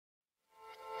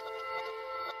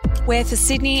Where for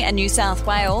Sydney and New South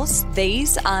Wales,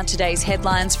 these are today's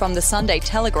headlines from the Sunday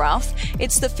Telegraph.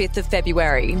 It's the 5th of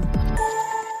February.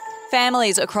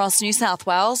 Families across New South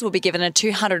Wales will be given a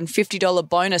 $250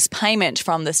 bonus payment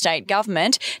from the state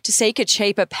government to seek a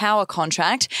cheaper power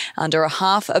contract under a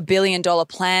 $500 million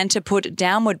plan to put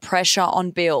downward pressure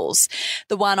on bills.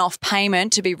 The one-off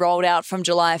payment, to be rolled out from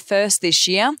July 1st this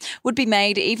year, would be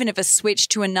made even if a switch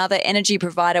to another energy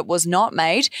provider was not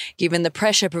made, given the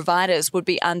pressure providers would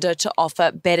be under to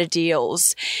offer better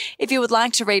deals. If you would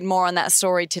like to read more on that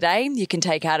story today, you can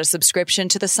take out a subscription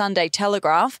to the Sunday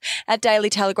Telegraph at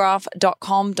dailytelegraph.com.au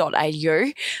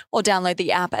or download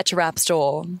the app at your app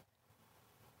store.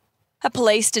 A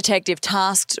police detective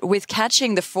tasked with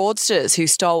catching the fraudsters who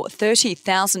stole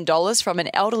 $30,000 from an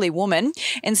elderly woman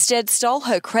instead stole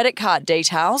her credit card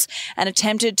details and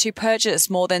attempted to purchase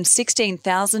more than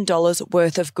 $16,000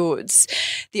 worth of goods.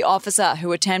 The officer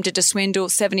who attempted to swindle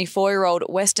 74-year-old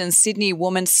Western Sydney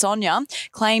woman Sonia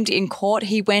claimed in court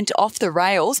he went off the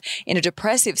rails in a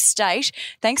depressive state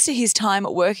thanks to his time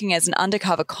working as an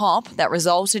undercover cop that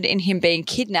resulted in him being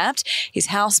kidnapped, his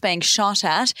house being shot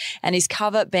at, and his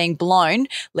cover being blown,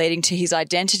 leading to his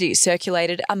identity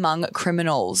circulated among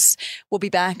criminals. We'll be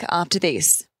back after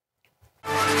this.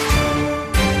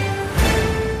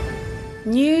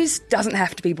 News doesn't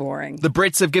have to be boring. The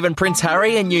Brits have given Prince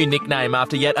Harry a new nickname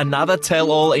after yet another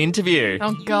tell-all interview.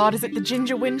 Oh God, is it the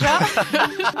Ginger Whinger?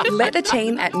 Let the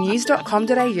team at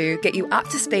news.com.au get you up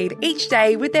to speed each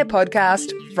day with their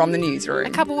podcast, From the Newsroom. A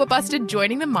couple were busted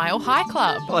joining the Mile High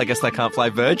Club. Well, I guess they can't fly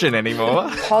Virgin anymore.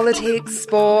 Politics,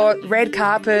 sport, red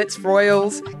carpets,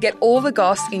 royals. Get all the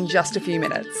goss in just a few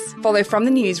minutes. Follow From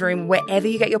the Newsroom wherever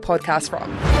you get your podcast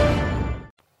from.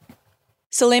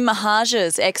 Salim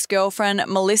Mahaja's ex-girlfriend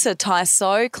Melissa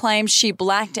Taiso claims she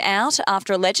blacked out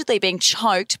after allegedly being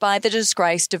choked by the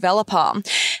disgraced developer.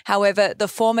 However, the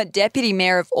former deputy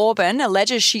mayor of Auburn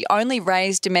alleges she only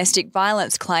raised domestic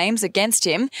violence claims against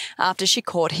him after she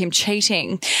caught him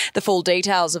cheating. The full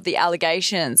details of the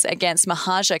allegations against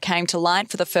Mahaja came to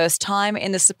light for the first time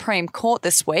in the Supreme Court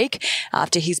this week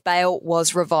after his bail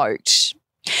was revoked.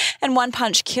 And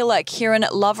one-punch killer Kieran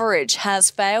Loveridge has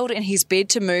failed in his bid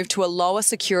to move to a lower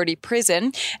security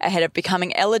prison ahead of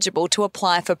becoming eligible to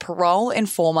apply for parole in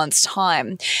 4 months'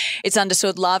 time. It's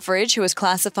understood Loveridge, who is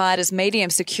classified as medium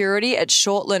security at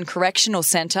Shortland Correctional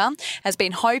Centre, has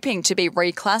been hoping to be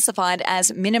reclassified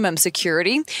as minimum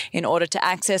security in order to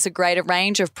access a greater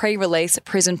range of pre-release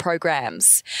prison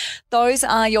programs. Those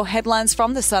are your headlines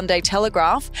from the Sunday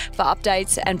Telegraph. For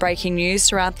updates and breaking news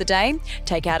throughout the day,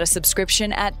 take out a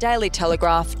subscription at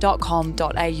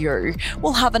dailytelegraph.com.au.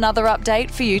 We'll have another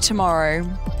update for you tomorrow.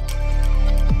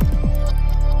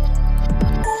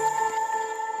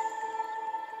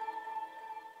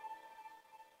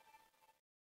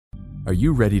 Are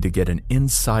you ready to get an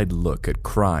inside look at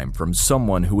crime from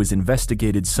someone who has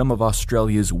investigated some of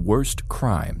Australia's worst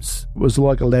crimes? It was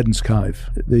like Aladdin's Cave.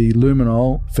 The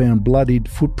luminol found bloodied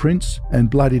footprints and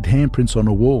bloodied handprints on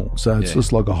a wall, so it's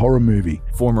just like a horror movie.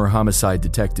 Former homicide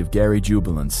detective Gary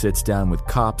Jubilant sits down with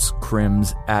cops,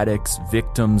 crims, addicts,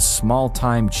 victims,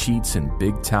 small-time cheats, and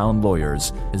big-town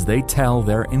lawyers as they tell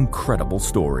their incredible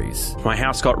stories. My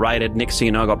house got raided. Next thing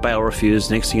you know, I got bail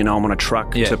refused. Next thing you know, I'm on a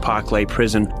truck to Parklea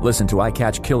Prison. Listen to I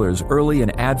Catch Killers early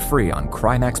and ad-free on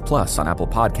Crimex Plus on Apple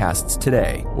Podcasts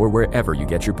today or wherever you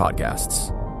get your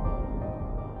podcasts.